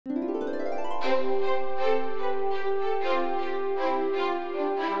Watching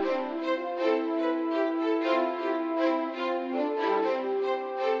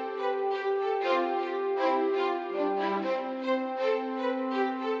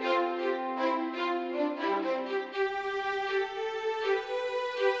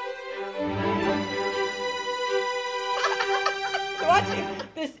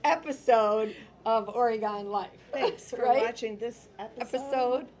this episode of Oregon Life. Thanks for right? watching this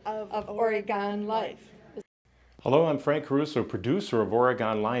episode of Oregon Life. Hello, I'm Frank Caruso, producer of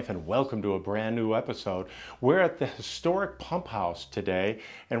Oregon Life, and welcome to a brand new episode. We're at the historic Pump House today,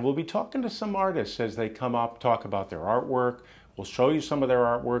 and we'll be talking to some artists as they come up, talk about their artwork. We'll show you some of their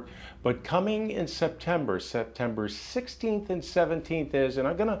artwork, but coming in September 16th and 17th is, and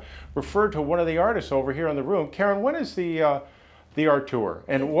I'm going to refer to one of the artists over here in the room. Karen, when is the art tour,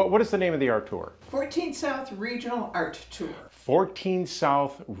 and what is the name of the art tour? 14 South Regional Art Tour. 14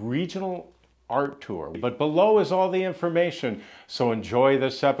 South Regional Art Tour. But below is all the information, so enjoy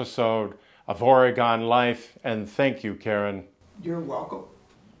this episode of Oregon Life, and thank you, Karen. You're welcome.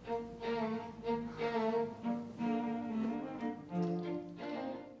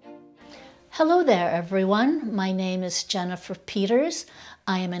 Hello there, everyone. My name is Jennifer Peters.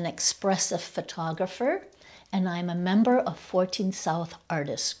 I am an expressive photographer, and I'm a member of 14 South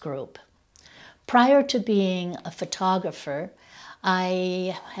Artists Group. Prior to being a photographer,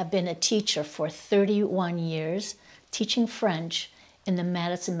 I have been a teacher for 31 years, teaching French in the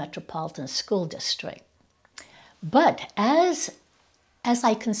Madison Metropolitan School District. But as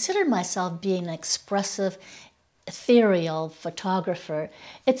I consider myself being an expressive, ethereal photographer,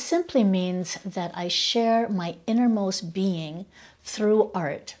 it simply means that I share my innermost being through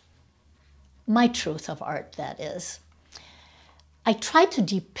art. My truth of art, that is. I try to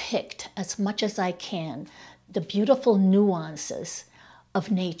depict as much as I can the beautiful nuances of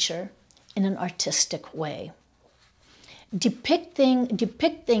nature in an artistic way. Depicting the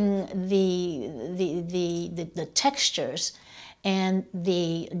textures and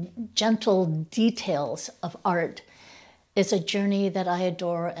the gentle details of art is a journey that I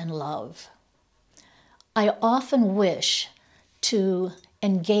adore and love. I often wish to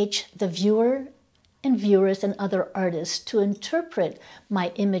engage the viewer and viewers and other artists to interpret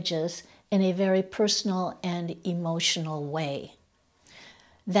my images in a very personal and emotional way.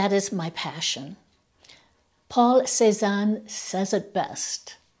 That is my passion. Paul Cézanne says it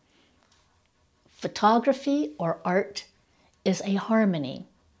best. Photography or art is a harmony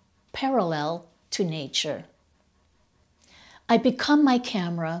parallel to nature. I become my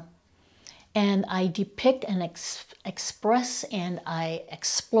camera, and I depict and express and I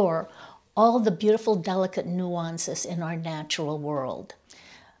explore all the beautiful, delicate nuances in our natural world.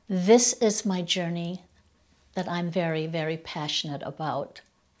 This is my journey that I'm very, very passionate about.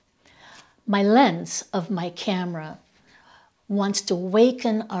 My lens of my camera wants to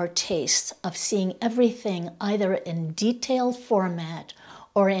awaken our taste of seeing everything either in detailed format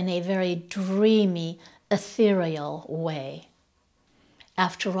or in a very dreamy, ethereal way.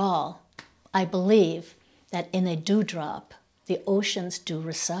 After all, I believe that in a dewdrop, the oceans do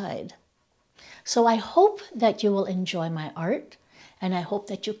reside. So I hope that you will enjoy my art, and I hope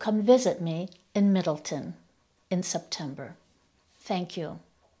that you come visit me in Middleton in September. Thank you.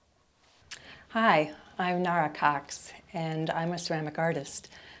 Hi, I'm Nara Cox, and I'm a ceramic artist.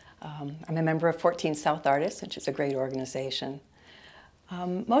 I'm a member of 14 South Artists, which is a great organization.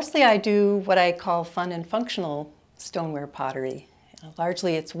 Mostly I do what I call fun and functional stoneware pottery.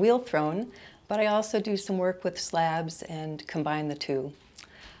 Largely it's wheel thrown, but I also do some work with slabs and combine the two.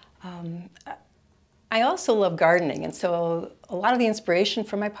 I also love gardening, and so a lot of the inspiration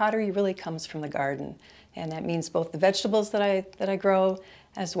for my pottery really comes from the garden. And that means both the vegetables that I grow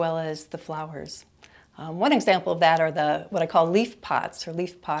as well as the flowers. One example of that are what I call leaf pots or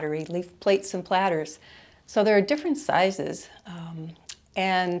leaf pottery, leaf plates and platters. So there are different sizes.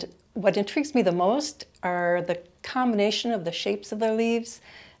 And what intrigues me the most are the combination of the shapes of the leaves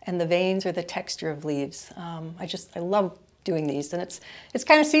and the veins or the texture of leaves. I love doing these, and it's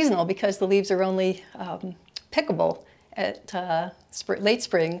kind of seasonal because the leaves are only pickable at late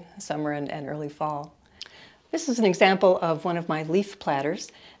spring, summer, and early fall. This is an example of one of my leaf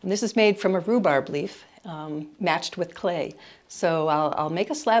platters, and this is made from a rhubarb leaf matched with clay. So I'll make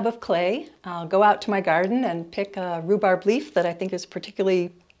a slab of clay, I'll go out to my garden and pick a rhubarb leaf that I think is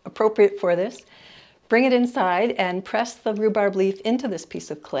particularly appropriate for this, bring it inside and press the rhubarb leaf into this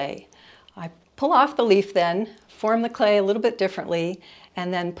piece of clay. I pull off the leaf then, form the clay a little bit differently,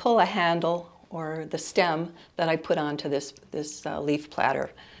 and then pull a handle or the stem that I put onto this leaf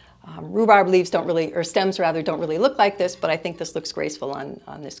platter. Rhubarb leaves don't really, or stems rather, don't really look like this, but I think this looks graceful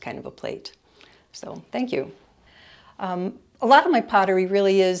on this kind of a plate. So thank you. A lot of my pottery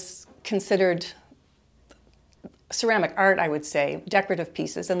really is considered ceramic art, I would say, decorative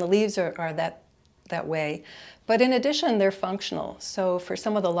pieces, and the leaves are that way. But in addition, they're functional. So for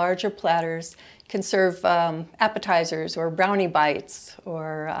some of the larger platters, can serve appetizers or brownie bites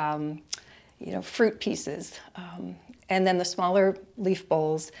or fruit pieces. And then the smaller leaf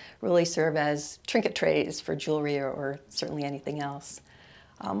bowls really serve as trinket trays for jewelry or certainly anything else.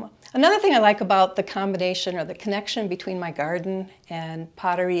 Another thing I like about the combination or the connection between my garden and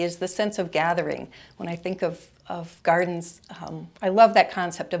pottery is the sense of gathering. When I think of gardens, I love that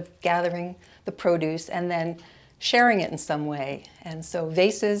concept of gathering the produce and then sharing it in some way. And so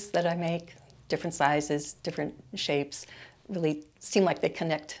vases that I make, different sizes, different shapes, really seem like they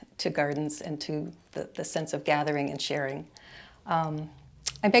connect to gardens and to the sense of gathering and sharing.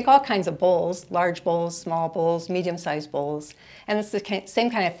 I make all kinds of bowls, large bowls, small bowls, medium-sized bowls, and it's the same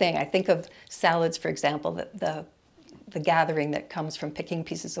kind of thing. I think of salads, for example, the gathering that comes from picking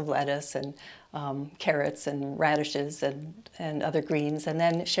pieces of lettuce and carrots and radishes and other greens, and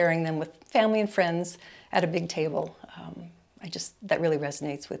then sharing them with family and friends at a big table. That really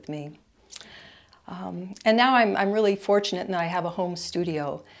resonates with me. And now I'm really fortunate in that I have a home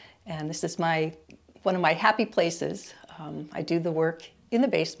studio, and this is one of my happy places. I do the work in the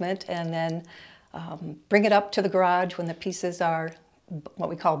basement and then bring it up to the garage when the pieces are what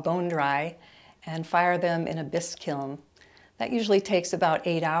we call bone dry and fire them in a bisque kiln. That usually takes about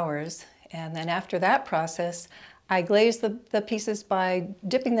 8 hours, and then after that process I glaze the pieces by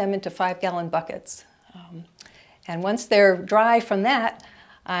dipping them into 5-gallon buckets. And once they're dry from that,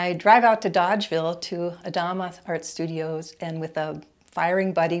 I drive out to Dodgeville to Adama Art Studios, and with a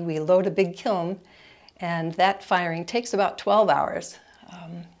firing buddy we load a big kiln, and that firing takes about 12 hours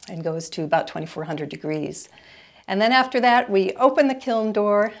and goes to about 2,400 degrees. And then after that we open the kiln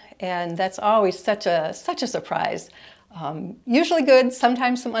door, and that's always such a surprise. Usually good,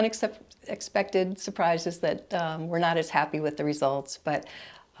 sometimes some unexpected surprises that we're not as happy with the results, but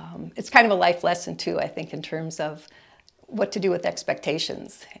it's kind of a life lesson too, I think, in terms of what to do with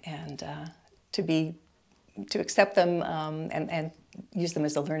expectations and to accept them and use them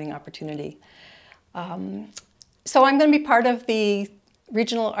as a learning opportunity. So I'm going to be part of the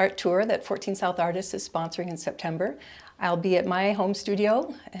regional art tour that 14 South Artists is sponsoring in September. I'll be at my home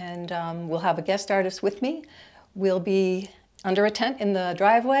studio, and we'll have a guest artist with me. We'll be under a tent in the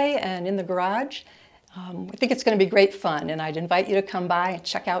driveway and in the garage. I think it's going to be great fun, and I'd invite you to come by and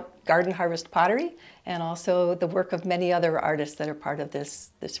check out Garden Harvest Pottery and also the work of many other artists that are part of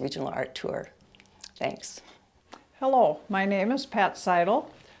this regional art tour. Thanks. Hello, my name is Pat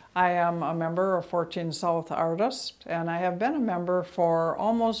Seidel. I am a member of 14 South Artists, and I have been a member for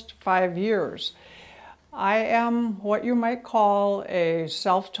almost 5 years. I am what you might call a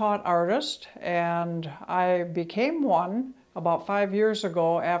self-taught artist, and I became one about 5 years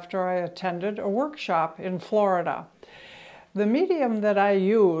ago after I attended a workshop in Florida. The medium that I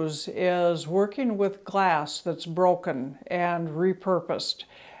use is working with glass that's broken and repurposed.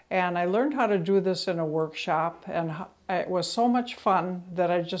 And I learned how to do this in a workshop, and it was so much fun that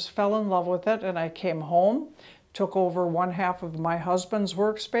I just fell in love with it, and I came home, took over 1/2 of my husband's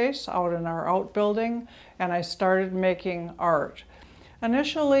workspace out in our outbuilding, and I started making art.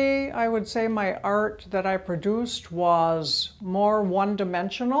 Initially, I would say my art that I produced was more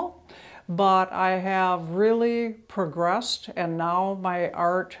one-dimensional, but I have really progressed, and now my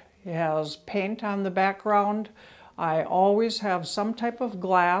art has paint on the background. I always have some type of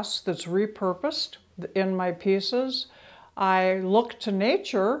glass that's repurposed in my pieces. I look to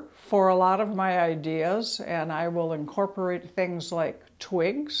nature for a lot of my ideas, and I will incorporate things like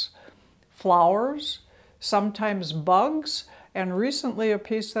twigs, flowers, sometimes bugs, and recently a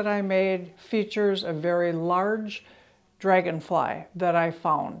piece that I made features a very large dragonfly that I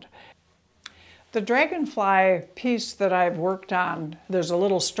found. The dragonfly piece that I've worked on, there's a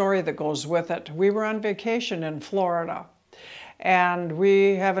little story that goes with it. We were on vacation in Florida, and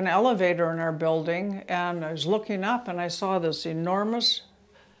we have an elevator in our building, and I was looking up and I saw this enormous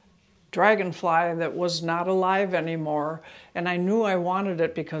dragonfly that was not alive anymore, and I knew I wanted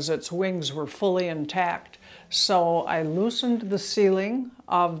it because its wings were fully intact. So I loosened the ceiling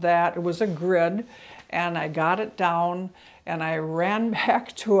of that, it was a grid, and I got it down, and I ran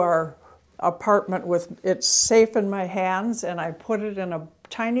back to our apartment with it safe in my hands, and I put it in a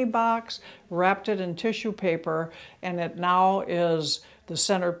tiny box, wrapped it in tissue paper, and it now is the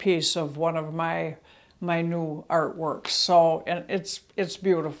centerpiece of one of my new artworks. So, and it's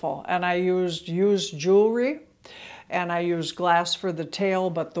beautiful. And I used jewelry, and I used glass for the tail,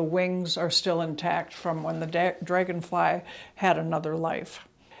 but the wings are still intact from when the dragonfly had another life.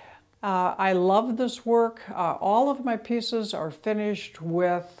 I love this work. All of my pieces are finished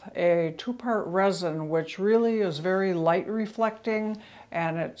with a two-part resin, which really is very light reflecting,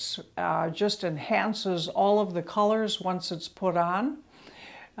 and it's just enhances all of the colors once it's put on.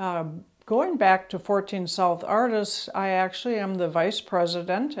 Going back to 14 South Artists, I actually am the vice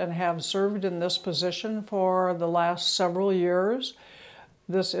president and have served in this position for the last several years.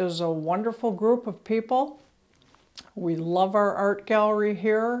 This is a wonderful group of people. We love our art gallery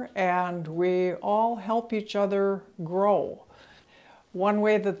here, and we all help each other grow. One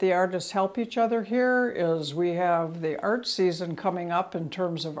way that the artists help each other here is we have the art season coming up in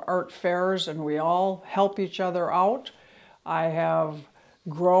terms of art fairs, and we all help each other out. I have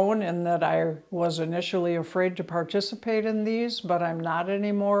grown in that I was initially afraid to participate in these, but I'm not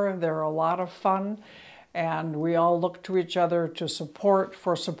anymore. They're a lot of fun, and we all look to each other to support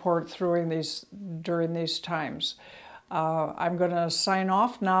during these times. I'm going to sign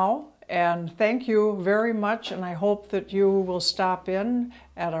off now, and thank you very much, and I hope that you will stop in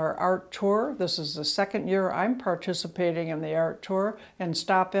at our art tour. This is the second year I'm participating in the art tour, and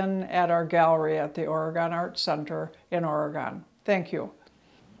stop in at our gallery at the Oregon Art Center in Oregon. Thank you.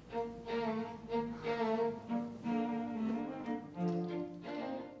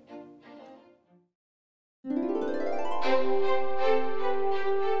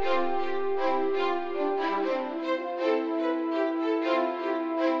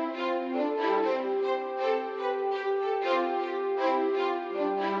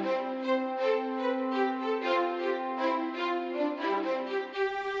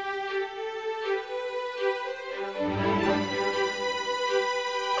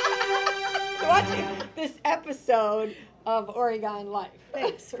 Watching this episode of Oregon Life.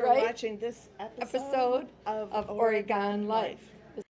 Thanks for Right? watching this Episode of Oregon Life.